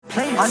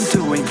I'm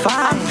doing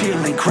fine, I'm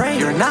feeling great.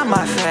 You're not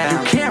my fan,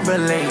 you can't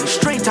relate.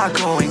 Straight talk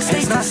going,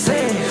 stays not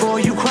safe. Before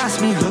you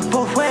cross me, look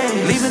both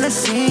ways. Leaving the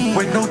scene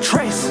with no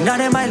trace, none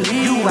in my league.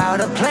 You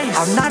out of place,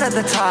 I'm not at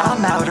the top,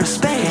 I'm outer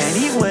space. Can't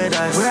eat with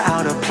us, we're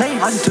out of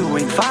place. I'm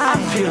doing fine,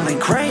 I'm feeling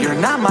great. You're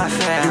not my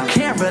fan, you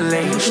can't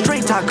relate.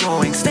 Straight talk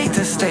going, state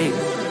to state.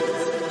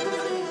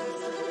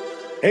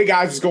 Hey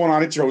guys, what's going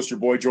on? It's your host, your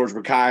boy, George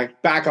Mackay,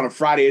 back on a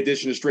Friday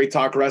edition of Straight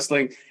Talk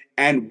Wrestling.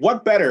 And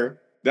what better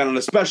than on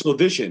a special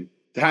edition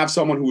to have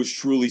someone who is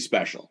truly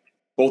special,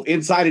 both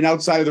inside and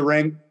outside of the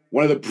ring,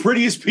 one of the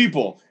prettiest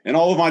people in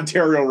all of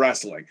Ontario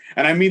wrestling.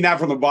 And I mean that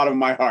from the bottom of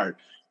my heart.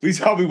 Please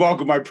help me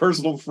welcome my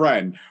personal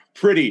friend,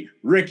 Pretty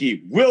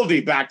Ricky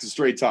Wilde, back to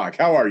Straight Talk.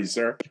 How are you,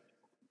 sir?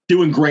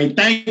 Doing great.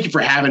 Thank you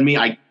for having me.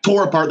 I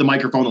tore apart the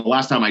microphone the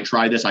last time I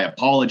tried this. I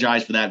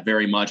apologize for that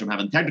very much. I'm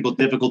having technical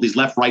difficulties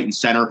left, right, and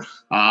center.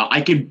 I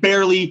can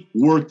barely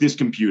work this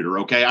computer,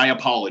 okay? I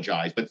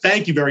apologize. But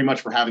thank you very much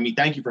for having me.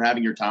 Thank you for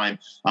having your time.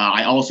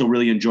 I also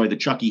really enjoy the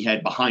Chucky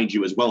head behind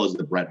you as well as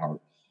the Bret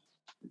Hart.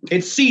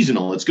 It's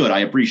seasonal. It's good. I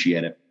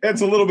appreciate it. It's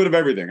a little bit of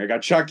everything. I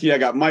got Chucky, I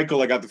got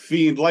Michael, I got The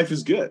Fiend. Life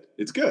is good.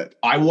 It's good.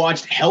 I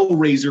watched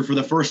Hellraiser for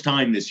the first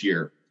time this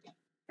year.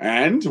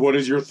 And what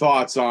is your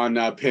thoughts on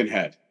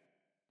Pinhead?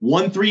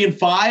 1, 3, and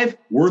 5,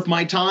 worth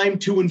my time.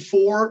 2 and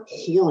 4,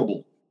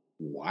 horrible.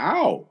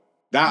 Wow.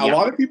 A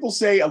lot of people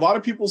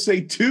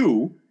say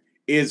 2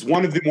 is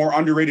one of the more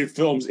underrated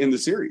films in the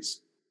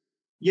series.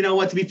 You know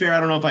what? To be fair, I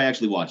don't know if I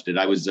actually watched it.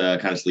 I was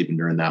kind of sleeping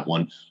during that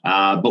one.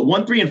 But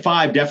 1, 3, and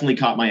 5 definitely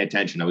caught my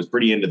attention. I was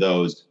pretty into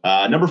those.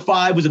 Number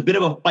 5 was a bit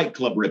of a Fight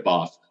Club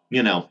ripoff.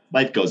 You know,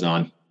 life goes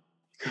on.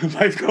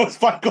 Life goes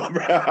Fight Club.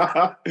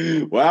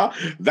 Well,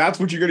 that's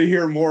what you're going to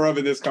hear more of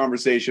in this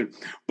conversation.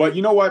 But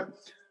you know what?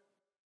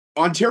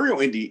 Ontario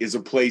Indie is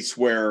a place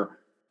where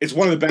it's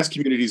one of the best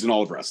communities in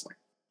all of wrestling.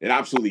 It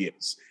absolutely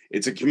is.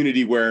 It's a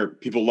community where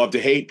people love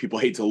to hate, people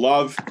hate to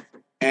love.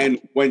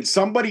 And when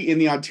somebody in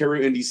the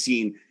Ontario Indie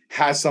scene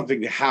has something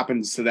that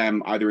happens to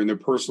them, either in their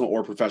personal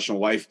or professional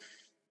life,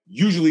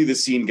 usually the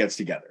scene gets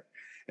together.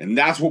 And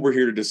that's what we're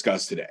here to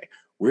discuss today.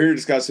 We're here to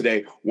discuss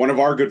today, one of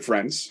our good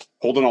friends,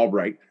 Holden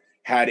Albright,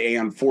 had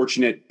an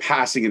unfortunate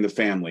passing in the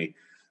family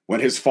when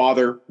his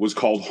father was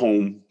called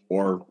home,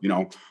 or,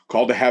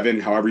 called to heaven,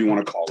 however you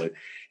want to call it.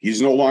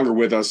 He's no longer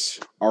with us.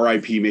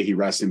 R.I.P. May he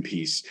rest in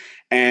peace.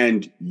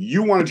 And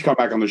you wanted to come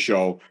back on the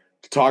show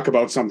to talk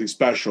about something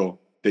special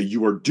that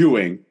you are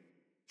doing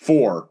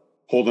for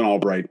Holden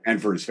Albright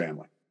and for his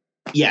family.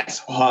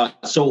 Yes.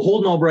 So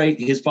Holden Albright,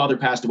 his father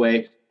passed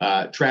away.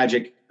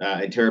 Tragic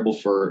and terrible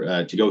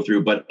for to go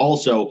through. But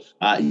also,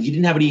 he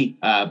didn't have any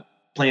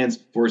plans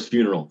for his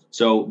funeral.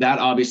 So that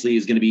obviously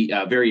is going to be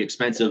very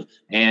expensive.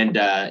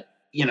 And,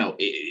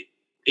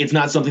 it's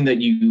not something that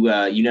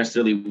you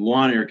necessarily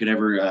want or could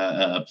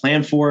ever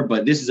plan for,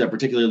 but this is a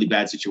particularly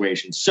bad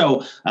situation.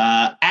 So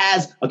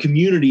as a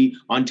community,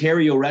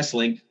 Ontario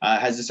Wrestling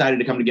has decided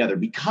to come together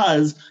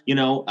because,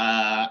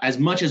 as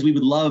much as we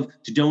would love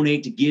to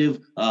donate, to give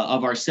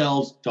of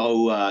ourselves to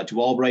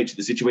Albright, to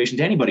the situation,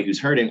 to anybody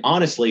who's hurting,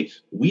 honestly,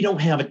 we don't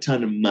have a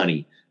ton of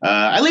money.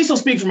 At least I'll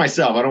speak for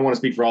myself. I don't want to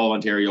speak for all of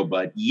Ontario,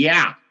 but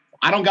yeah.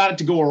 I don't got it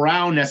to go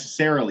around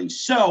necessarily.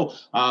 So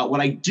what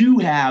I do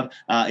have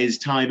is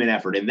time and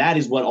effort, and that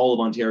is what all of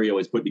Ontario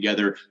has put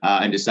together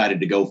and decided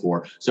to go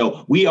for.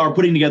 So we are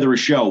putting together a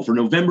show for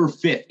November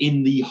 5th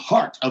in the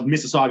heart of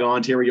Mississauga,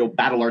 Ontario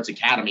Battle Arts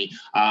Academy.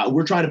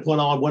 We're trying to put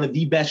on one of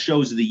the best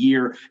shows of the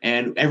year,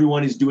 and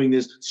everyone is doing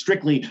this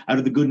strictly out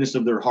of the goodness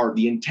of their heart.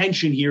 The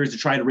intention here is to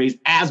try to raise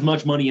as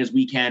much money as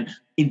we can,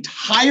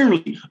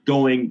 entirely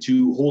going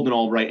to Holden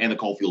Albright and the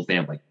Caulfield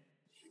family.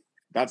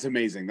 That's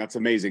amazing. That's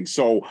amazing.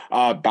 So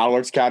Battle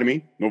Arts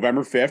Academy,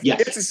 November 5th.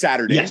 Yes. It's a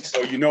Saturday. Yes.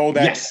 So you know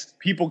that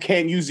people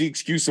can't use the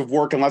excuse of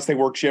work unless they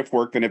work shift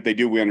work. Then if they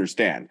do, we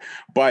understand.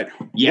 But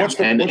you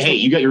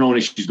got your own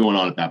issues going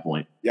on at that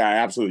point. Yeah,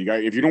 absolutely.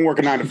 If you don't work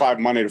a 9 to 5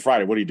 Monday to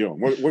Friday, what are you doing?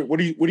 What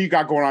do you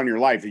got going on in your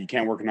life that you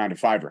can't work a 9 to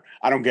 5?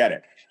 I don't get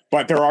it.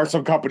 But there are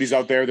some companies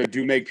out there that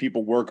do make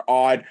people work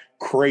odd,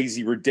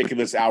 crazy,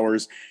 ridiculous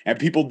hours, and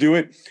people do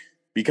it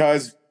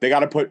because they got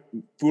to put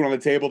food on the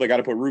table. They got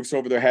to put roofs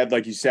over their head,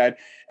 like you said.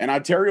 And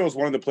Ontario is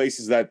one of the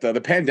places that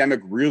the pandemic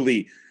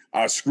really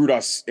screwed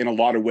us in a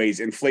lot of ways.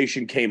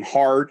 Inflation came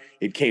hard.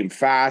 It came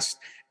fast.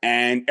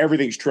 And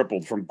everything's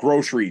tripled, from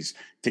groceries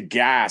to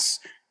gas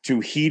to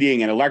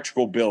heating and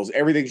electrical bills.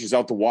 Everything's just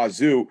out the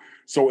wazoo.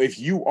 So if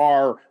you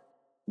are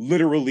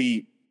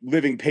literally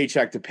living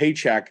paycheck to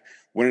paycheck,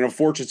 when an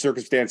unfortunate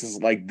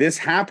circumstances like this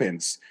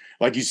happens,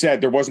 like you said,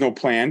 there was no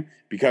plan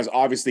because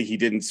obviously he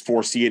didn't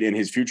foresee it in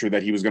his future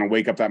that he was going to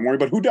wake up that morning.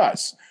 But who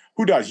does?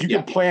 Who does? You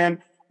can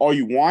plan all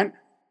you want,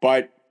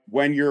 but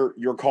when you're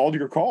called,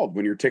 you're called.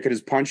 When your ticket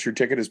is punched, your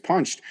ticket is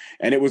punched.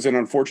 And it was an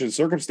unfortunate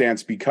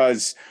circumstance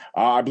because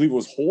I believe it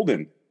was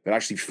Holden that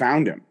actually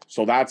found him.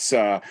 So that's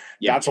a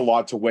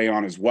lot to weigh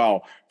on as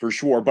well, for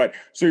sure. But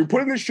so you're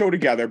putting this show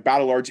together,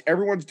 Battle Arts.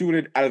 Everyone's doing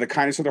it out of the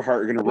kindness of their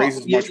heart. You're going to raise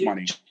as much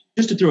money.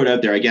 Just to throw it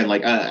out there again,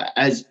 like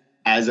as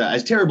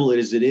as terrible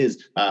as it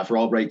is for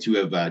Albright to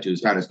have found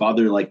his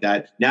father like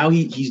that, now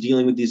he's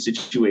dealing with this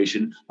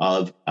situation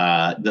of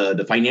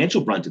the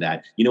financial brunt of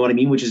that. You know what I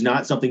mean? Which is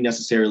not something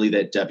necessarily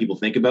that people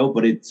think about,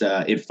 but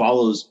it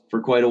follows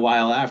for quite a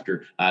while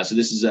after. So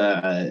this is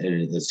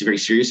it's a very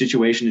serious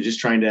situation, and just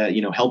trying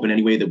to help in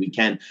any way that we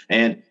can.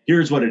 And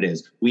here's what it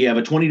is: we have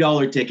a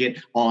 $20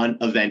 ticket on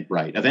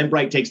Eventbrite.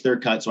 Eventbrite takes their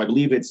cut, so I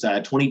believe it's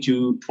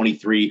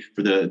 $22.23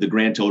 for the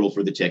grand total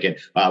for the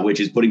ticket, which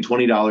is putting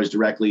 $20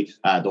 directly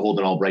to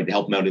Holden Albright to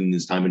help him out in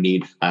this time of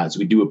need. So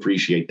we do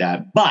appreciate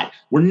that. But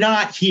we're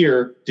not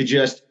here to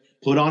just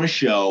put on a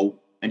show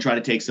and try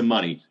to take some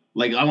money.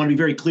 Like, I want to be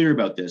very clear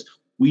about this.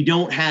 We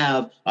don't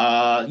have,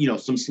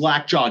 some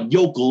slack-jawed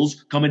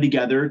yokels coming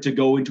together to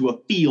go into a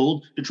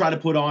field to try to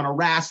put on a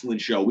wrestling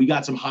show. We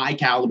got some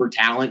high-caliber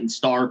talent and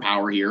star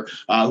power here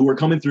who are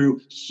coming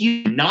through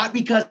here, not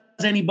because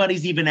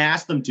anybody's even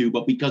asked them to,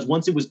 but because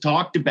once it was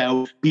talked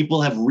about,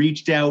 people have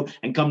reached out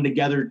and come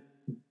together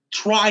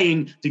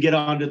trying to get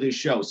onto this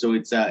show. So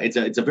it's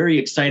a very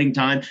exciting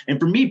time. And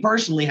for me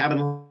personally,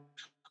 having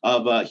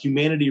of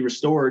humanity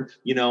restored,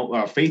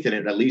 faith in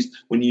it, at least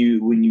when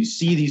you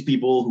see these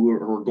people who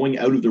are going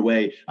out of their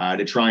way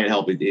to try and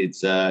help,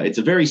 it's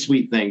a very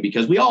sweet thing,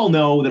 because we all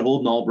know that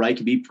Holden Albright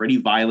can be pretty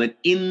violent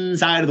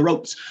inside of the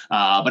ropes,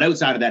 but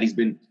outside of that, he's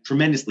been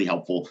tremendously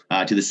helpful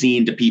to the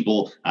scene, to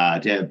people,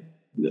 to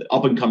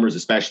up and comers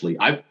especially.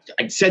 I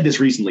said this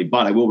recently,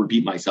 but I will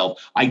repeat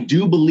myself. I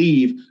do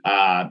believe,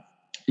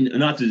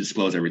 not to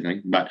disclose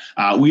everything, but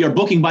we are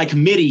booking by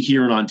committee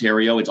here in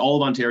Ontario. It's all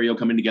of Ontario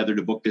coming together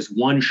to book this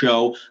one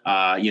show,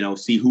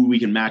 see who we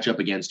can match up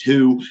against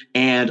who.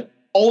 And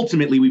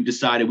ultimately, we've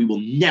decided we will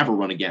never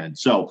run again.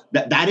 So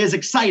that is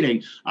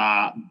exciting.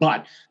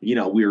 But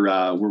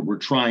we're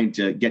trying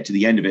to get to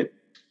the end of it.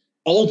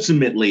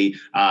 Ultimately,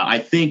 I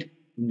think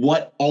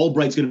what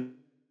Albright's going to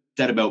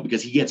upset about,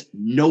 because he gets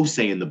no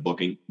say in the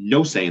booking,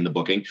 he's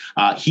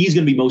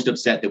going to be most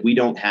upset that we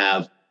don't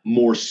have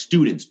more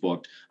students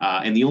booked.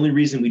 And the only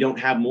reason we don't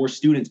have more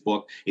students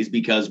booked is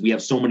because we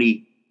have so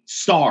many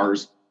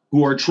stars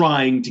who are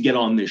trying to get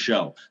on this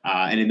show.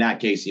 And in that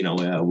case,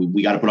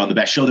 we got to put on the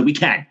best show that we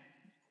can.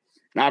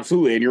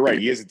 Absolutely. And you're right.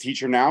 He is a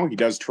teacher now. He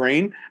does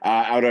train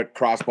out at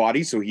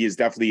Crossbody. So he is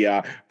definitely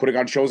putting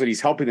on shows, and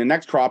he's helping the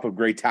next crop of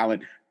great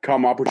talent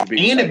come up, which is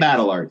and at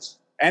Battle Arts.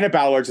 And at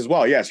Battle Arts as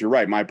well. Yes, you're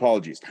right. My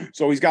apologies.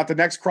 So he's got the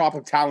next crop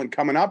of talent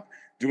coming up,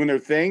 doing their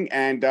thing.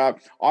 And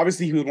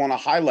obviously he would want to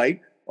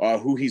highlight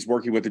who he's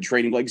working with in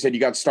training. Like you said, you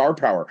got star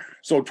power.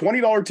 So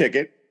 $20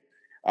 ticket.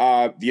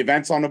 The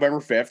event's on November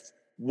 5th.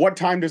 What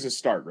time does it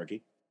start,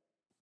 Ricky?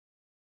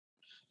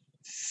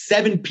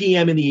 7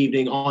 p.m. in the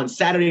evening on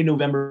Saturday,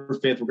 November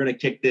 5th. We're going to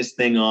kick this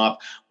thing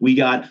off. We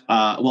got,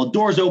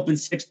 doors open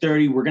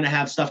 6:30. We're going to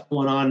have stuff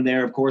going on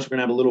there. Of course, we're going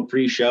to have a little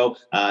pre-show,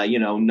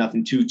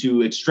 nothing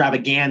too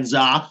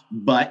extravaganza,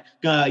 but,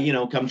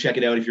 come check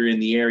it out if you're in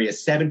the area.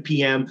 7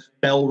 p.m.,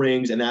 bell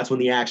rings, and that's when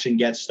the action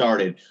gets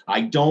started.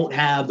 I don't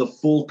have the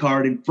full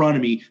card in front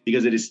of me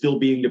because it is still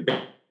being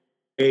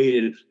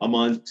debated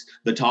amongst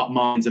the top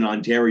minds in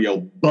Ontario,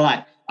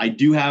 but I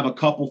do have a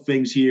couple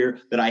things here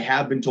that I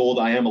have been told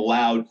I am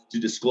allowed to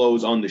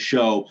disclose on the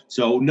show.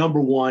 So number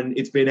one,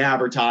 it's been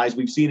advertised.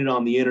 We've seen it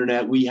on the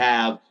internet. We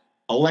have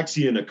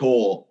Alexia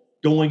Nicole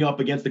going up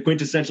against the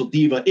quintessential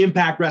diva,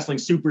 Impact Wrestling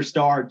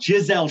superstar,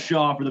 Giselle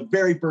Shaw, for the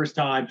very first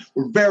time.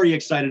 We're very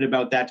excited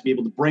about that, to be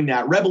able to bring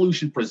that.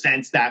 Revolution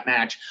presents that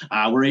match.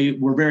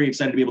 We're very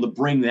excited to be able to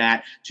bring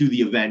that to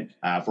the event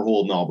for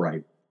Holden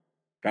Albright.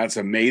 That's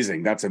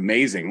amazing.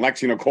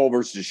 Alexia Nicole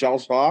versus Giselle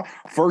Shaw.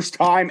 First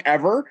time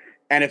ever.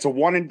 And it's a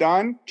one and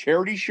done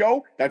charity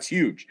show. That's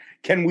huge.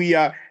 Can we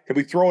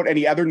throw out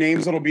any other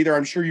names that'll be there?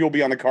 I'm sure you'll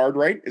be on the card,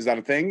 right? Is that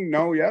a thing?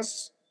 No,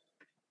 yes?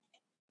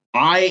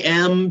 I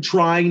am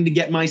trying to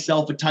get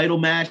myself a title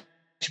match,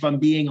 if I'm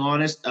being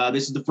honest.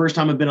 This is the first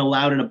time I've been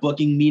allowed in a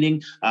booking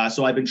meeting.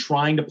 So I've been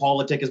trying to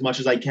politic as much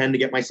as I can to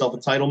get myself a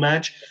title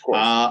match.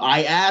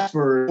 I asked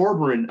for an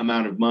exorbitant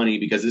amount of money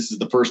because this is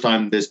the first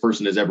time this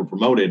person has ever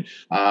promoted.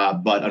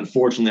 But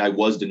unfortunately, I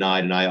was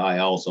denied, and I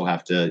also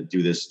have to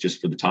do this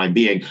just for the time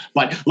being.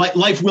 But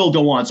life will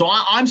go on. So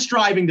I'm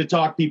striving to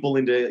talk people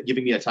into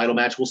giving me a title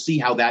match. We'll see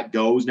how that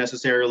goes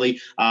necessarily.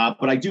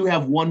 But I do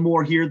have one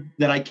more here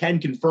that I can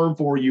confirm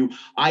for you.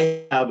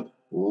 I have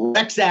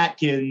Rex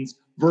Atkins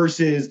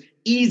versus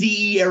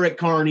Eazy-E Eric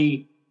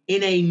Carney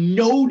in a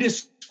no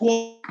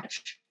disqualification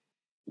match,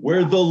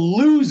 where the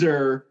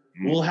loser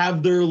will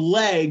have their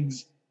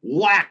legs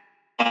whacked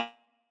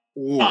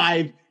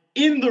live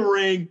in the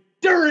ring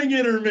during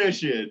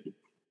intermission.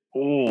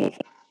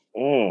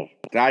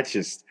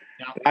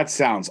 That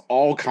sounds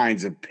all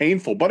kinds of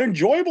painful, but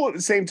enjoyable at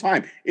the same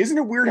time. Isn't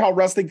it weird how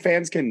wrestling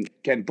fans can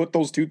put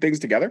those two things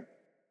together?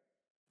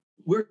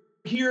 We're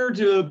here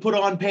to put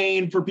on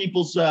pain for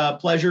people's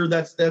pleasure.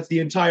 That's the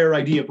entire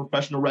idea of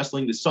professional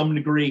wrestling to some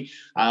degree.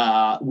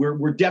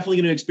 We're definitely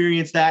going to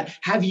experience that.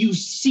 Have you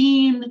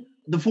seen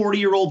the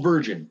 40-Year-Old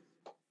Virgin?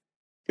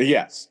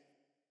 Yes.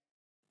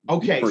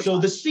 Okay, so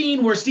the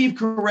scene where Steve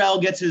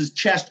Carell gets his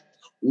chest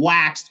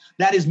waxed.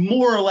 That is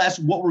more or less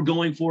what we're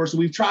going for. So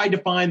we've tried to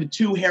find the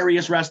two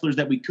hairiest wrestlers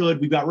that we could.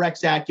 We've got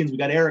Rex Atkins, we've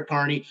got Eric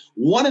Carney.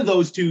 One of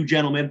those two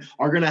gentlemen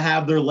are going to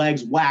have their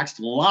legs waxed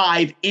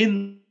live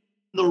in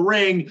the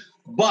ring,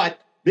 but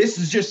this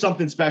is just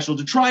something special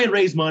to try and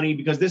raise money,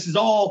 because this is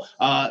all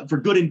for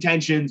good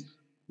intentions.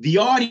 The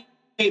audience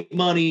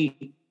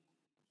money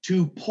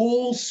to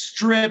pull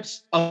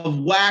strips of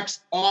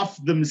wax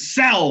off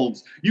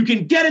themselves. You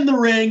can get in the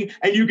ring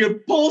and you can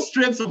pull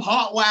strips of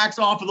hot wax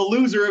off of the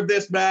loser of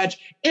this match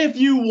if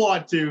you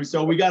want to.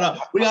 So we got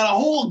a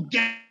whole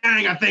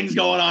gang of things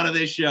going on in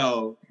this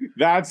show.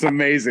 That's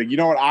amazing. You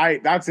know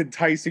what? That's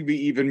enticing me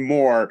even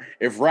more.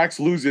 If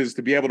Rex loses,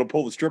 to be able to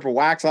pull the strip of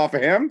wax off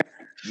of him,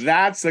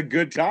 that's a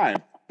good time.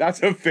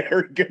 That's a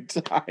very good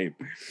time.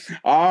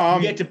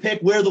 You get to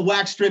pick where the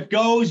wax strip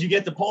goes. You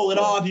get to pull it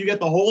off. You get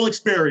the whole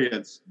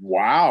experience.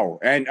 Wow.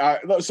 And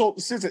so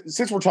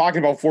since we're talking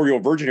about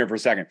 4-year-old virgin here for a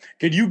second,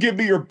 could you give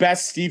me your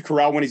best Steve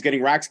Carell when he's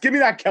getting waxed? Give me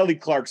that Kelly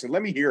Clarkson.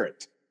 Let me hear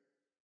it.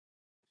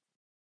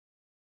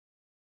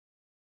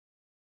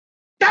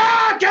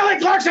 Kelly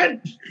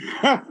Clarkson!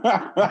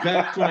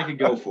 That's what I could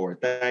go for.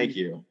 Thank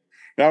you.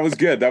 That was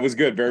good. That was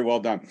good. Very well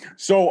done.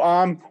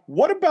 So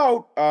what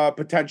about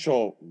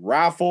potential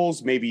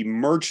raffles, maybe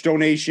merch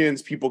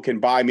donations? People can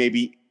buy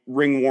maybe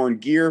ring-worn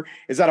gear.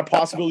 Is that a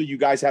possibility you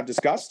guys have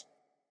discussed?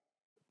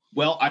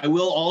 Well, I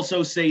will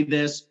also say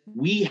this.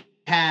 We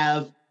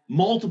have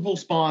multiple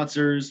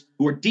sponsors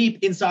who are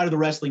deep inside of the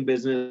wrestling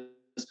business.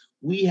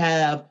 We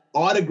have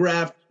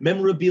autographed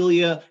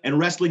memorabilia and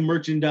wrestling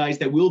merchandise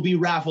that will be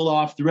raffled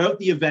off throughout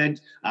the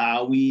event.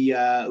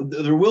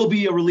 There will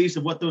be a release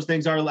of what those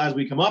things are as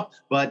we come up.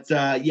 But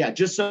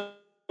just so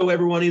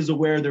everyone is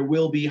aware, there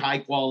will be high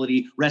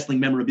quality wrestling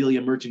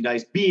memorabilia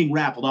merchandise being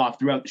raffled off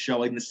throughout the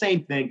show. And the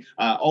same thing,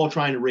 all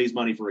trying to raise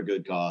money for a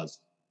good cause.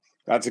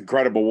 That's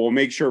incredible. We'll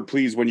make sure,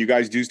 please, when you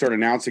guys do start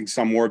announcing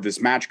some more of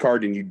this match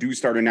card and you do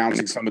start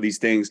announcing some of these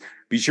things,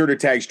 be sure to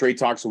tag Straight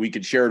Talk so we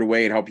can share it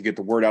away and help you get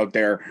the word out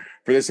there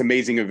for this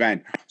amazing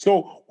event.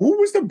 So who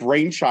was the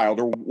brainchild,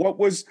 or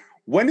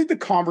when did the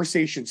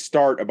conversation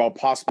start about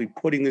possibly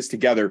putting this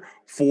together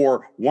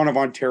for one of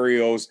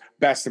Ontario's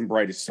best and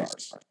brightest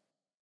stars?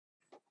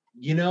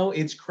 You know,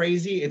 it's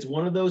crazy. It's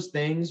one of those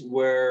things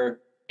where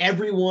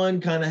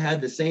everyone kind of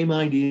had the same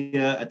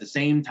idea at the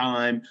same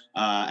time.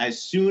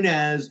 As soon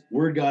as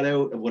word got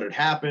out of what had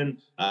happened,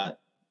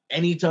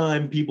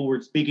 anytime people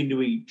were speaking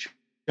to each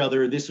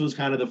other, this was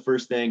kind of the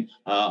first thing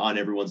on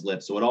everyone's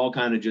lips. So it all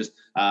kind of just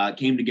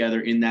came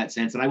together in that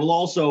sense. And I will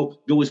also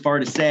go as far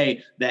to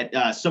say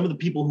that some of the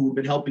people who have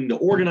been helping to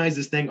organize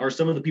this thing are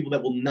some of the people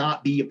that will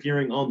not be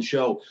appearing on the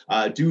show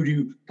due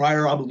to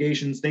prior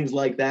obligations, things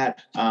like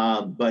that.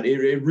 But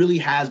it really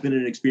has been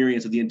an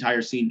experience of the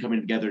entire scene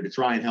coming together to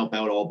try and help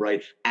out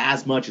Albright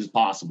as much as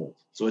possible.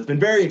 So it's been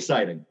very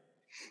exciting.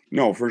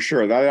 No, for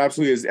sure. That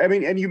absolutely is. I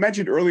mean, and you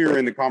mentioned earlier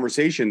in the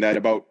conversation that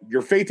about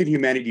your faith in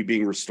humanity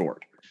being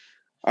restored.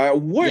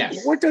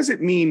 What does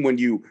it mean when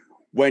you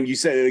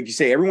say, like you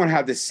say, everyone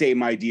had the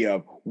same idea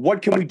of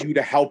what can we do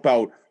to help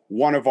out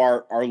one of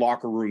our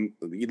locker room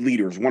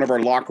leaders, one of our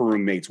locker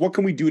room mates? What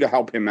can we do to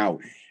help him out?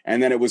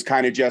 And then it was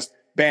kind of just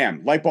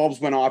bam, light bulbs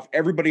went off.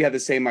 Everybody had the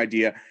same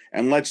idea,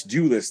 and let's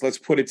do this. Let's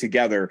put it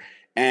together.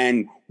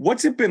 And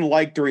what's it been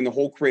like during the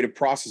whole creative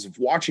process of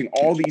watching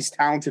all these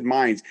talented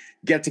minds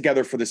get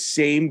together for the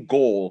same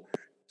goal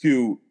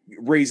to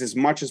raise as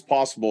much as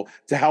possible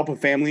to help a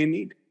family in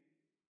need?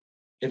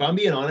 If I'm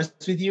being honest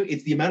with you,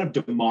 it's the amount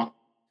of democracy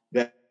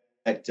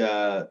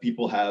that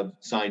people have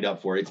signed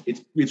up for.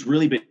 It's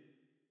really big.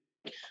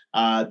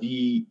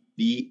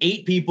 The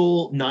 8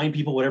 people, 9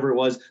 people, whatever it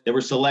was, that were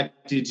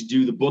selected to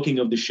do the booking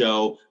of the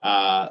show,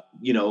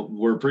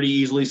 were pretty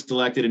easily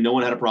selected, and no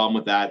one had a problem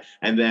with that.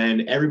 And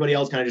then everybody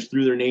else kind of just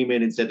threw their name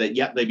in and said that,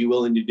 yep, they'd be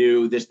willing to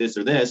do this, this,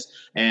 or this.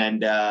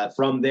 And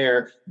from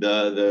there,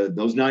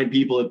 those 9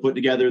 people have put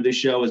together this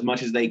show as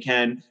much as they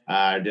can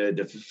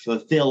to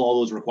fulfill all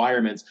those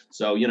requirements.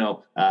 So,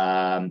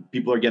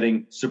 people are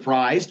getting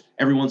surprised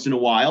every once in a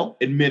while,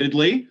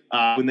 admittedly,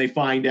 when they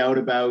find out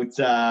about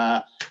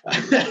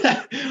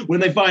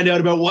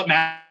what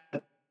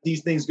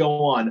these things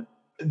go on.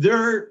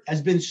 There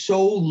has been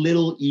so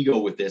little ego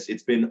with this.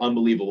 It's been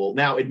unbelievable.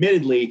 Now,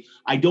 admittedly,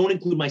 I don't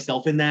include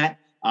myself in that.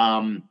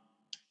 Okay,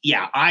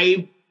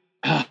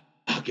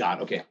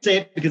 say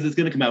it because it's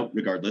going to come out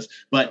regardless.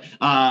 But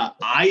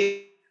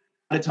I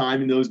at a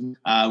time in those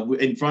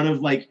in front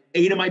of like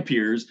 8 of my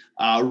peers,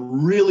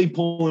 really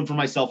pulling for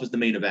myself as the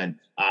main event.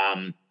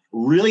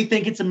 Really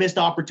think it's a missed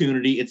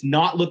opportunity. It's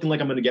not looking like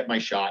I'm going to get my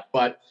shot,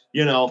 but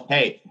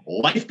hey,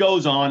 life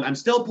goes on. I'm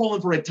still pulling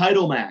for a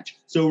title match.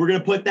 So we're going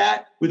to put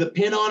that with a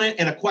pin on it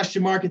and a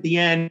question mark at the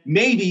end.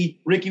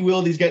 Maybe Ricky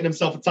Wilde's getting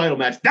himself a title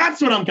match.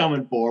 That's what I'm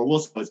coming for. We'll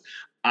see.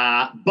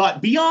 But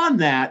beyond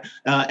that,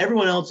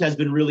 everyone else has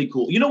been really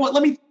cool. You know what?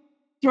 Let me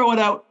throw it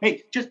out.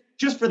 Hey,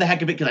 just for the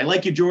heck of it, because I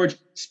like you, George,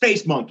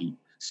 Space Monkey.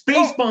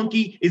 Space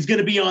Monkey is going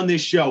to be on this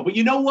show. But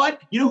you know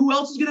what? You know who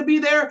else is going to be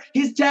there?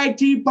 His tag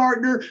team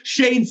partner,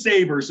 Shane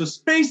Saber. So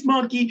Space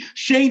Monkey,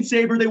 Shane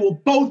Saber, they will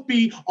both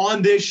be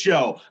on this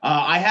show.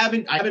 I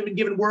haven't been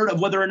given word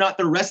of whether or not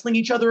they're wrestling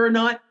each other or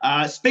not.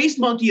 Space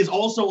Monkey is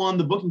also on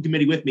the booking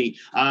committee with me,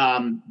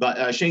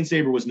 but Shane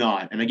Saber was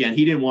not. And again,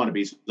 he didn't want to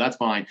be, so that's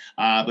fine.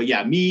 But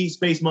yeah, me,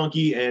 Space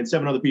Monkey, and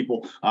 7 other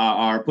people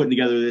are putting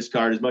together this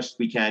card as much as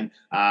we can.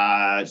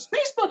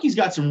 Space Monkey's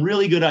got some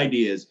really good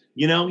ideas.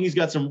 You know, he's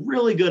got some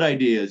really good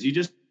ideas. You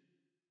just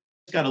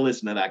got to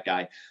listen to that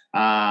guy.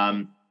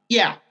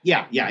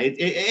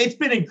 It's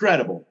been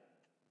incredible.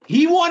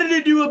 He wanted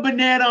to do a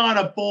banana on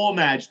a pole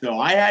match, though.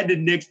 I had to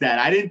nix that.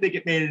 I didn't think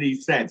it made any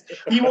sense.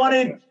 He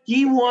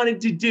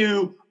wanted to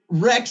do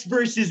Rex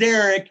versus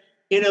Eric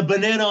in a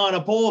banana on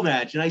a pole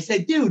match, and I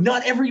said, dude,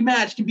 not every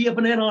match can be a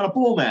banana on a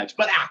pole match.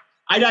 But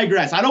I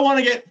digress. I don't want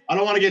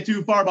to get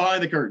too far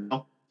behind the curtain.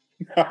 No?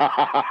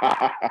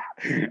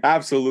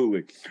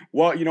 Absolutely.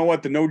 Well, you know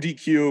what? The no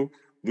DQ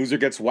loser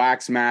gets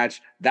waxed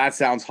match. That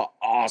sounds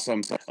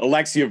awesome.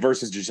 Alexia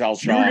versus Giselle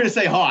Shaw. You were going to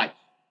say hot.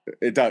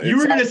 It does. You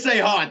were going to say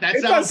hot. That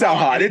sounds sound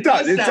hot. It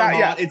does.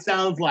 Yeah. It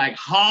sounds like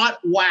hot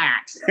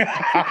wax.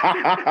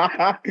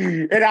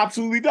 It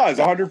absolutely does.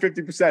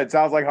 150%.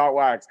 Sounds like hot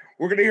wax.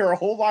 We're going to hear a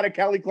whole lot of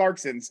Kelly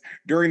Clarksons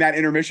during that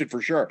intermission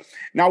for sure.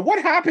 Now,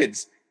 what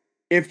happens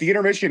if the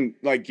intermission,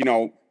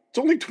 it's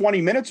only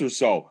 20 minutes or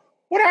so?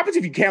 What happens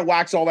if you can't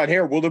wax all that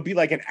hair? Will there be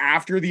like an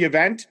after the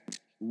event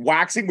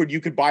waxing where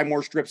you could buy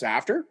more strips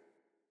after?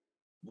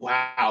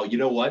 Wow. You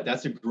know what?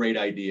 That's a great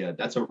idea.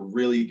 That's a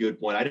really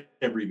good point. I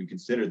never even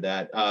considered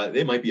that.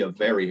 They might be a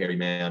very hairy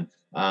man.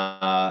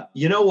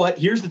 You know what?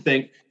 Here's the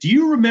thing. Do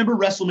you remember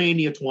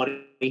WrestleMania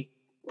 20?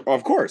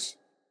 Of course.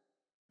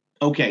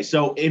 Okay.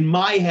 So in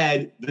my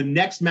head, the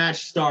next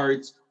match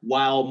starts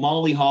while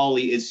Molly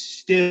Holly is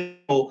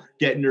still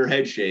getting her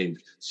head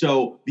shaved.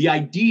 So the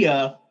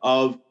idea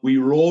of we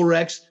roll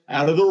Rex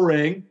out of the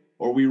ring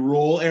or we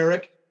roll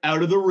Eric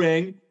out of the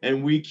ring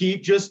and we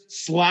keep just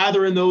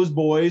slathering those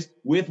boys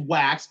with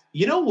wax.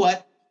 You know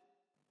what?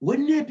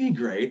 Wouldn't it be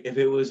great if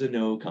it was a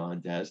no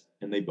contest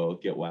and they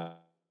both get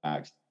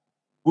waxed?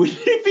 Wouldn't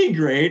it be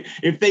great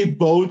if they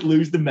both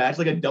lose the match,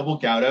 like a double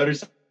count out or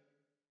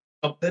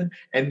something,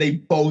 and they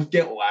both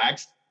get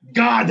waxed?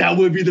 God, that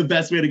would be the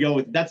best way to go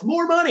with it. That's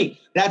more money.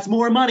 That's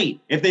more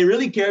money. If they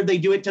really cared, they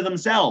do it to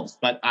themselves.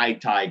 But I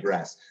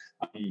digress.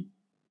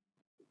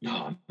 No,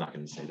 I'm not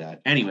going to say that.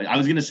 Anyway, I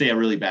was going to say a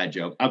really bad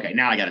joke. Okay,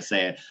 now I got to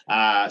say it.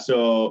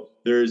 So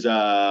there's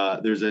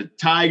a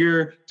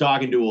tiger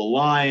talking to a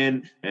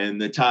lion, and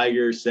the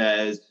tiger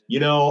says,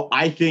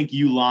 I think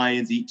you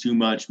lions eat too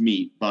much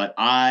meat, but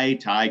I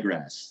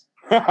digress.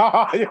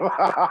 Thank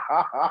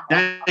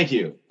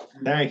you.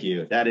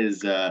 That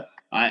is,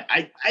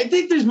 I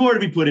think there's more to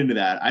be put into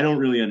that. I don't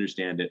really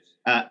understand it.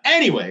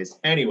 Anyways,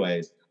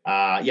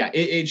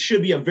 it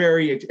should be a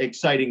very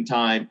exciting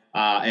time.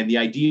 And the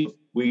idea,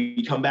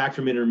 we come back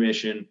from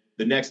intermission,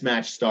 the next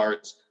match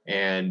starts,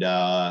 and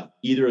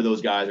either of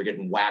those guys are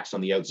getting waxed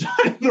on the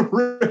outside of the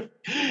ring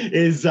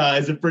is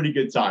a pretty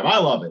good time. I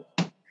love it.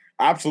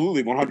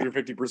 Absolutely,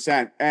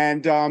 150%.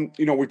 And,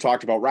 we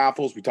talked about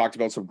raffles. We talked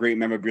about some great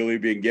memorabilia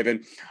being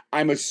given.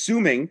 I'm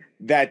assuming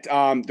that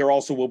there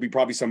also will be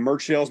probably some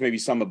merch sales. Maybe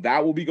some of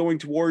that will be going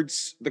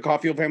towards the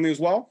Caulfield family as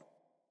well.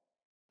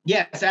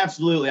 Yes,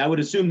 absolutely. I would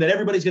assume that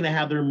everybody's going to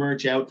have their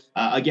merch out.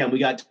 Again, we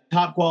got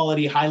top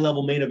quality, high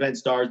level main event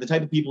stars, the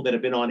type of people that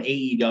have been on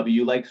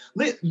AEW. Like,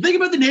 think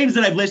about the names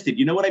that I've listed.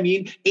 You know what I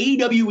mean?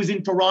 AEW was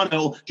in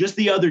Toronto just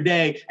the other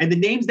day, and the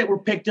names that were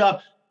picked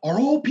up are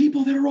all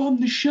people that are on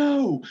the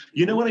show.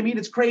 You know what I mean?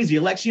 It's crazy.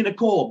 Alexia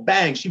Nicole,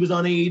 bang, she was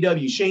on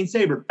AEW. Shane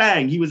Saber,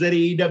 bang, he was at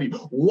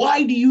AEW.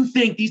 Why do you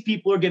think these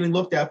people are getting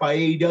looked at by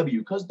AEW?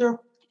 Because they're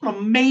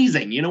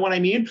amazing. You know what I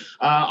mean?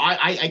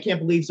 I can't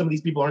believe some of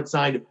these people aren't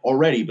signed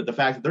already, but the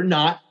fact that they're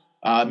not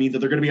means that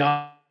they're going to be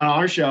on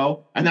our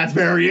show, and that's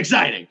very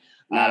exciting.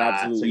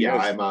 So yeah,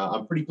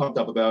 I'm pretty pumped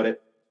up about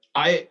it.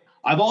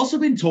 I've also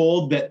been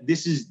told that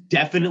this is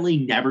definitely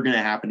never going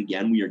to happen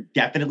again. We are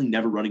definitely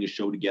never running a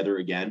show together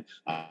again.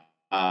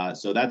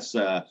 So that's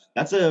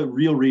a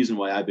real reason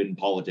why I've been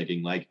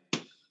politicking. Like,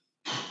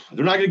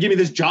 they're not going to give me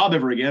this job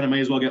ever again. I may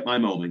as well get my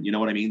moment. You know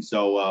what I mean?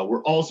 So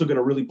we're also going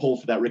to really pull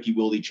for that Ricky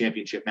Wilde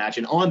championship match.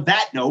 And on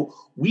that note,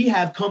 we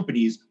have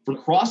companies from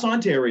across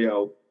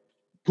Ontario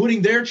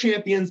putting their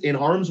champions in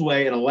harm's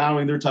way and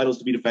allowing their titles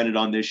to be defended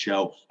on this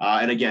show.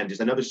 And again,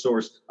 just another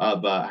source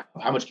of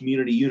how much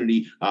community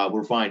unity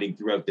we're finding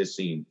throughout this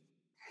scene.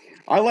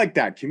 I like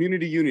that.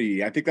 Community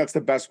unity. I think that's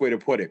the best way to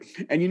put it.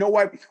 And you know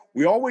what?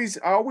 I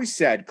always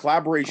said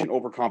collaboration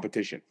over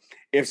competition.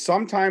 If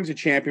sometimes a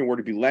champion were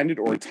to be lended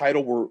or a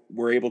title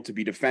were able to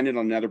be defended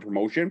on another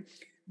promotion,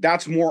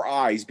 that's more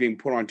eyes being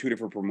put on two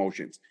different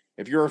promotions.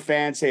 If you're a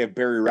fan, say, of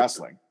Barrie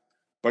Wrestling,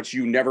 but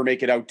you never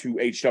make it out to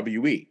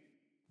HWE,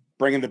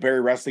 bring in the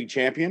Barrie Wrestling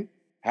champion,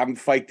 have him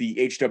fight the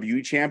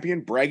HWE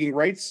champion, bragging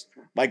rights,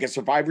 like a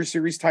Survivor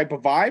Series type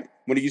of vibe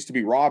when it used to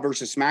be Raw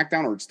versus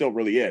SmackDown, or it still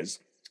really is.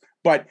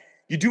 But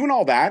you're doing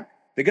all that,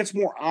 that gets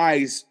more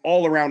eyes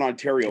all around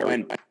Ontario.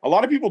 And a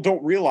lot of people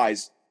don't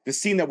realize the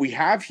scene that we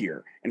have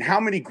here and how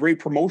many great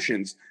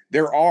promotions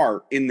there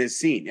are in this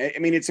scene. I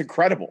mean, it's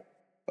incredible.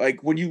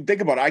 Like when you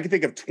think about it, I can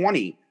think of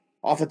 20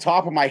 off the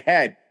top of my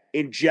head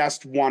in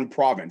just one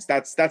province.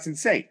 That's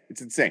insane.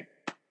 It's insane.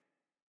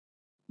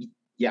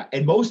 Yeah,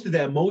 and most of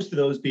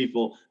those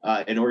people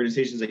and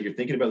organizations that you're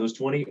thinking about, those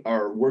 20,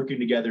 are working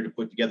together to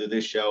put together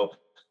this show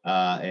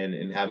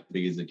and have it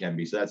big as it can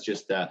be. So that's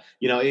just,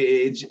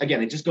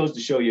 it just goes to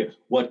show you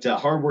what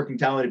hardworking,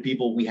 talented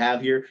people we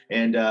have here,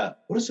 and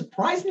what a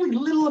surprisingly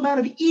little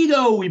amount of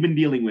ego we've been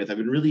dealing with. I've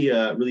been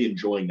really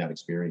enjoying that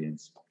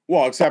experience.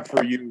 Well, except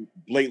for you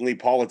blatantly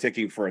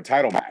politicking for a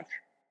title match.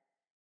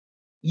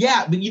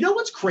 Yeah, but you know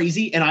what's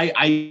crazy? And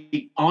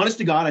I honest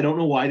to God, I don't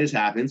know why this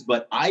happens,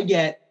 but I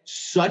get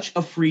such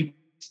a free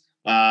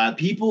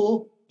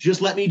people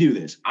just let me do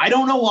this. I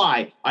don't know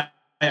why.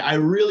 I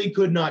really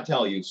could not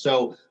tell you.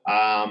 So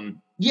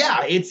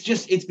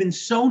it's been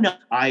so nuts.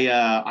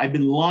 I've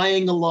been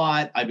lying a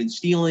lot, I've been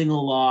stealing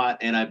a lot,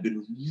 and I've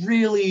been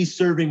really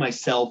serving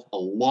myself a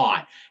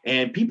lot.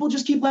 And people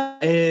just keep,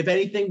 if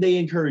anything, they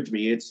encourage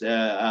me. It's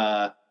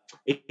a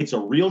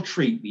real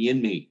treat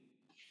being me.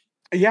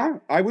 Yeah,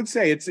 I would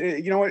say it's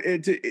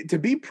to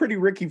be Pretty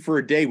Ricky for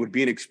a day would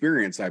be an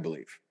experience, I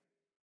believe.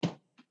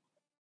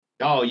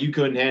 Oh, you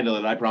couldn't handle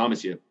it, I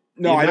promise you.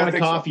 No, I don't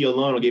think coffee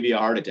alone will give you a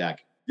heart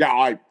attack. Yeah,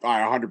 I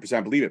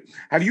 100% believe it.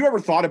 Have you ever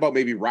thought about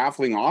maybe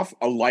raffling off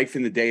a life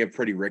in the day of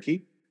Pretty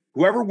Ricky?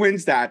 Whoever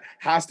wins that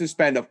has to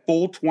spend a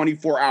full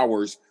 24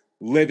 hours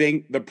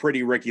living the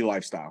Pretty Ricky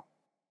lifestyle.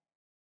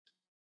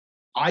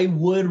 I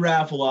would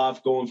raffle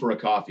off going for a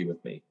coffee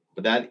with me,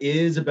 but that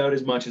is about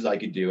as much as I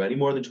could do. Any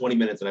more than 20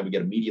 minutes and I would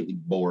get immediately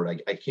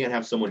bored. I can't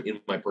have someone in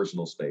my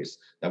personal space.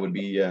 That would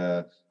be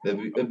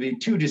that'd be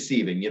too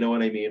deceiving. You know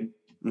what I mean?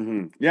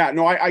 Mm-hmm. Yeah,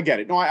 no, I get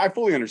it. No, I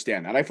fully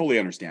understand that.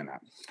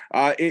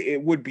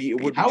 It would be.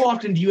 How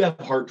often do you have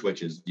heart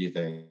twitches, do you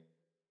think?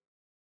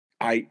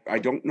 I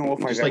don't know if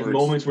just I've like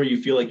moments where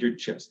you feel like your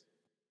chest.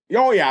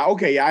 Oh yeah,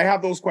 okay, yeah, I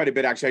have those quite a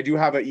bit actually. I do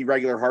have an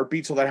irregular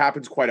heartbeat, so that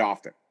happens quite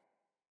often.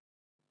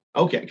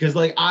 Okay, because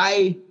like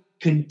I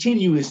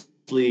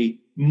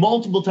continuously,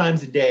 multiple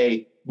times a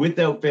day,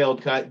 without fail,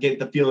 get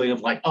the feeling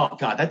of like, oh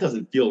God, that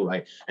doesn't feel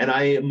right, and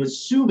I am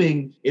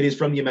assuming it is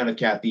from the amount of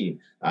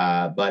caffeine,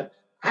 but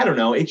I don't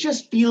know. It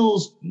just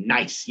feels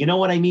nice. You know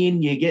what I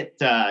mean? You get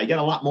a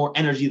lot more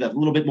energy, that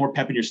little bit more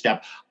pep in your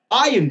step.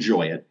 I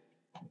enjoy it.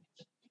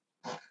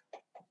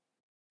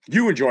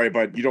 You enjoy it,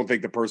 but you don't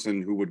think the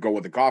person who would go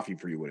with the coffee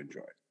for you would enjoy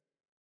it.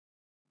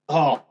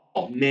 Oh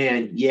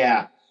man,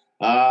 yeah.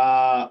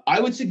 I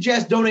would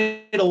suggest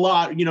donate a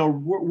lot. You know,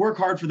 work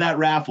hard for that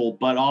raffle.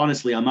 But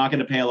honestly, I'm not going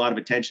to pay a lot of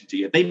attention to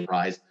you. If they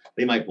prize,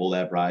 they might pull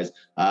that prize.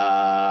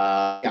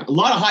 A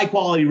lot of high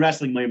quality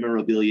wrestling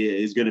memorabilia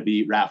is going to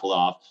be raffled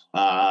off.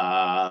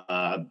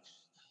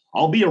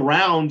 I'll be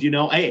around, you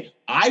know. Hey,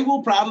 I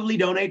will probably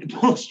donate to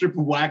pull a strip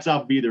of wax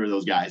off of either of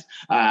those guys.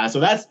 So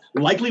that's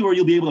likely where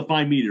you'll be able to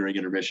find me during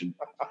intermission.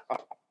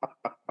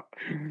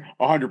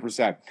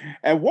 100%.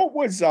 And what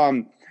was,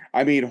 Holden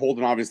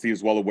obviously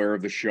is well aware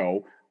of the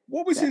show.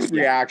 What was his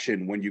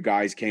reaction when you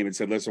guys came and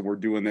said, listen, we're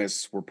doing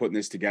this, we're putting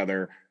this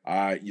together?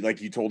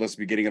 Like you told us at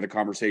the beginning of the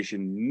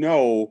conversation,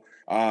 no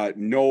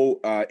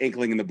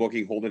inkling in the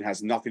booking. Holden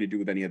has nothing to do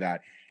with any of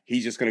that.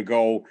 He's just going to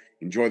go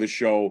enjoy the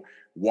show,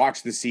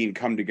 watch the scene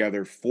come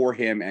together for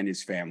him and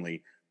his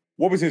family.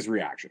 What was his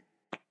reaction?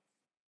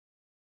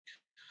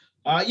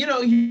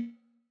 He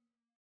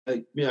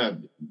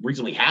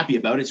reasonably happy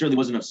about it. Certainly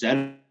wasn't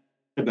upset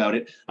about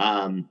it.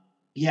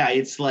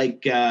 It's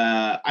like,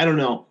 I don't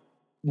know.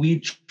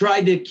 We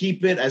tried to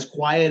keep it as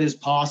quiet as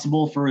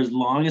possible for as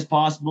long as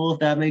possible, if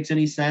that makes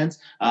any sense.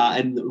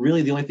 And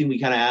really the only thing we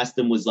kind of asked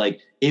them was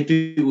like, if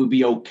it would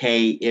be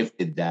okay if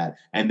did that.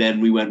 And then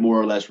we went more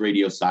or less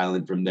radio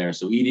silent from there.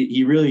 So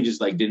he really just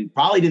like didn't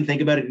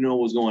think about it, didn't know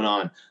what was going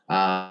on.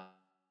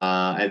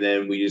 And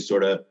then we just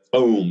sort of,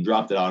 boom,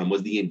 dropped it on him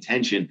was the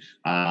intention.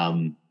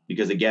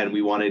 Because again,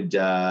 we wanted,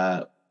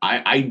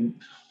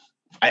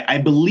 I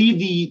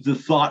believe the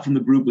thought from the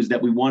group was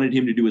that we wanted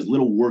him to do as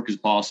little work as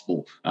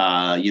possible.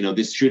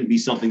 This shouldn't be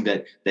something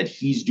that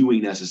he's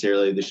doing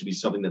necessarily. This should be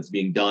something that's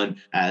being done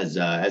as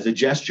a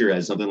gesture,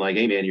 as something like,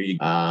 hey man, here you.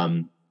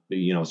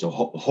 So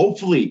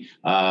hopefully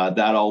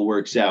that all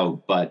works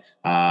out. But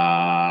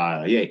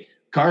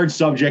card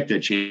subject to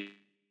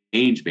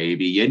change,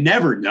 baby. You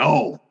never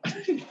know.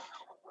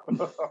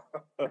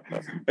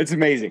 It's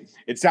amazing.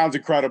 It sounds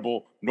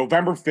incredible.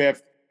 November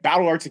 5th.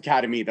 Battle Arts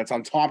Academy, that's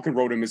on Tompkin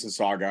Road in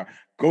Mississauga.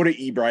 Go to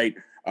Ebrite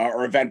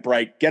or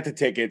Eventbrite, get the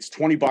tickets,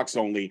 $20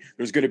 only.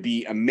 There's going to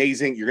be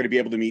amazing. You're going to be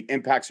able to meet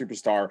Impact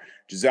superstar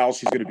Giselle.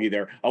 She's going to be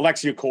there.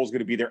 Alexia Cole's going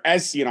to be there,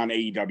 as seen on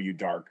AEW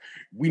Dark.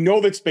 We know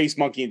that Space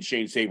Monkey and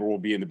Shane Saber will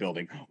be in the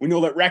building. We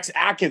know that Rex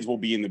Atkins will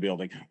be in the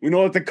building. We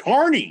know that the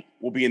Carney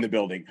will be in the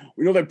building.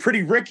 We know that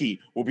Pretty Ricky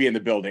will be in the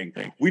building.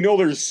 We know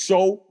there's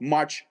so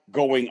much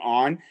going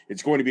on.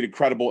 It's going to be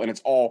incredible, and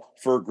it's all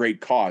for a great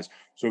cause.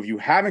 So if you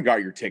haven't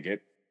got your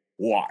ticket,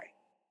 why?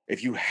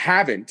 If you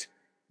haven't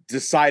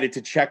decided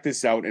to check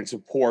this out and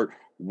support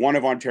one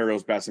of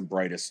Ontario's best and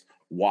brightest.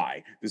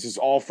 Why? This is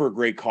all for a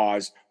great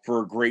cause,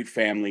 for a great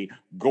family,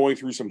 going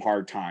through some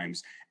hard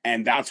times.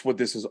 And that's what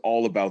this is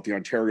all about, the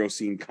Ontario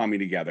scene coming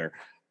together.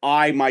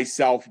 I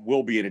myself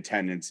will be in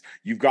attendance.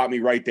 You've got me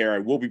right there. I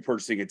will be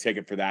purchasing a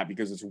ticket for that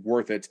because it's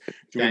worth it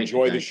to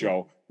enjoy the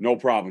show. No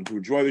problem. To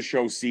enjoy the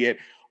show, see it.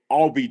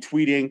 I'll be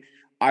tweeting.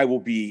 I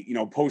will be,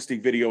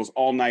 posting videos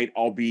all night.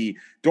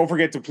 Don't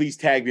forget to please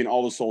tag me in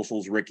all the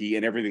socials, Ricky,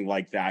 and everything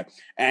like that.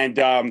 And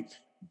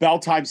bell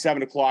time,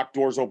 7:00,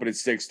 doors open at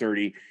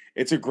 6:30.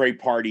 It's a great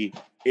party.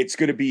 It's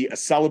going to be a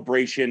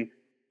celebration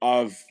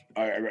of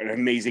an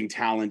amazing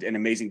talent and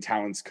amazing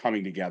talents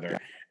coming together.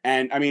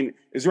 And I mean,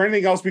 is there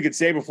anything else we could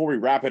say before we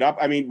wrap it up?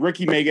 I mean,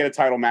 Ricky may get a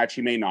title match.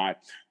 He may not.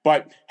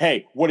 But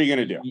hey, what are you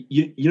going to do?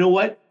 You know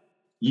what?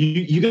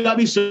 You got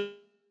me so,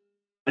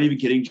 not even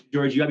kidding,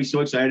 George. You got me so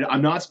excited.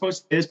 I'm not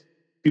supposed to say this.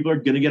 People are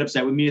going to get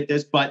upset with me at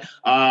this, but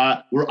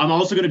I'm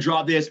also going to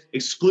drop this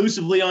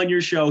exclusively on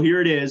your show.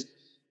 Here it is.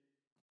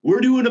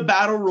 We're doing a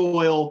battle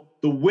royal.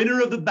 The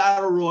winner of the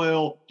battle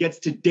royal gets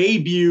to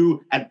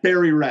debut at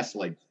Barrie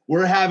Wrestling.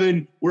 We're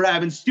having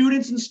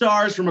students and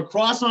stars from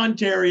across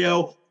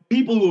Ontario,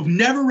 people who have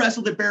never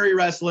wrestled at Barrie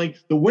Wrestling.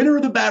 The winner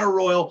of the battle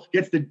royal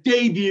gets to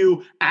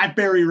debut at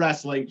Barrie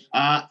Wrestling.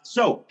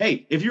 So,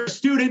 hey, if you're a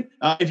student,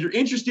 if you're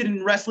interested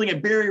in wrestling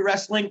at Barrie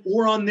Wrestling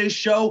or on this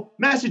show,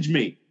 message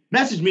me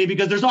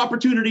because there's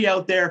opportunity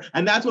out there,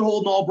 and that's what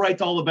Holden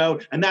Albright's all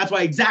about, and that's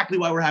exactly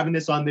why we're having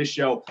this on this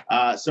show.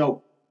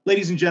 So,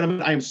 ladies and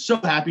gentlemen, I am so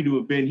happy to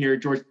have been here.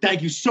 George,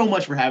 thank you so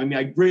much for having me.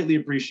 I greatly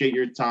appreciate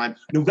your time.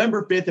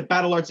 November 5th at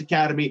Battle Arts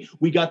Academy,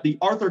 we got the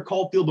Arthur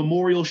Caulfield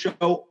Memorial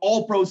Show.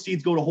 All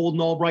proceeds go to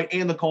Holden Albright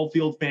and the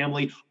Caulfield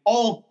family,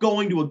 all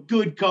going to a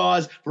good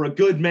cause for a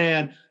good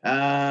man.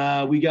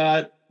 We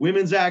got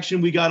women's action.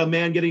 We got a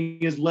man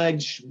getting his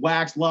legs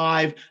waxed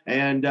live,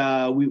 and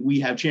we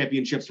have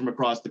championships from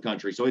across the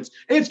country. So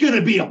it's going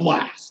to be a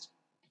blast.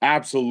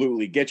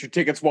 Absolutely. Get your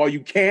tickets while you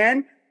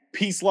can.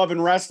 Peace, love,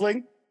 and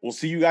wrestling. We'll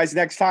see you guys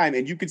next time.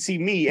 And you can see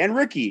me and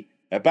Ricky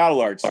at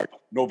Battle Arts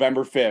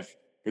November 5th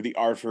for the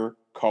Arthur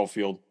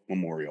Caulfield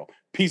Memorial.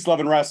 Peace, love,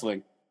 and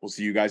wrestling. We'll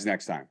see you guys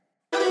next time.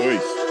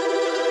 Peace.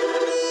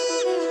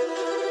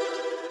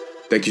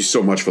 Thank you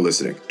so much for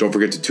listening. Don't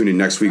forget to tune in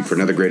next week for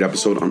another great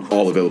episode on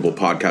all available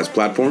podcast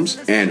platforms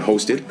and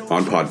hosted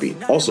on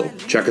Podbean. Also,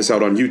 check us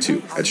out on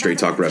YouTube at Straight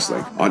Talk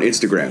Wrestling, on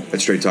Instagram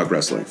at Straight Talk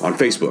Wrestling, on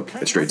Facebook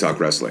at Straight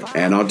Talk Wrestling,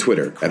 and on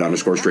Twitter at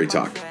 _Straight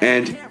Talk.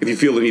 And if you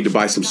feel the need to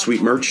buy some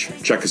sweet merch,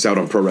 check us out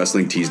on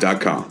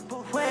ProWrestlingTees.com.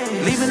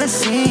 Leaving the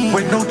scene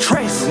with no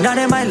trace, not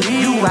in my league.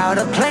 You out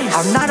of place.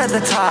 I'm not at the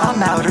top,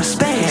 I'm outer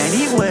space. Can't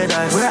eat with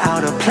us, we're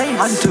out of place.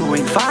 I'm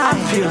doing fine,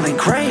 I'm feeling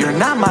great. You're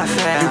not my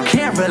fan, you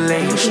can't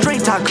relate.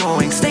 Straight talk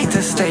going state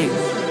to state.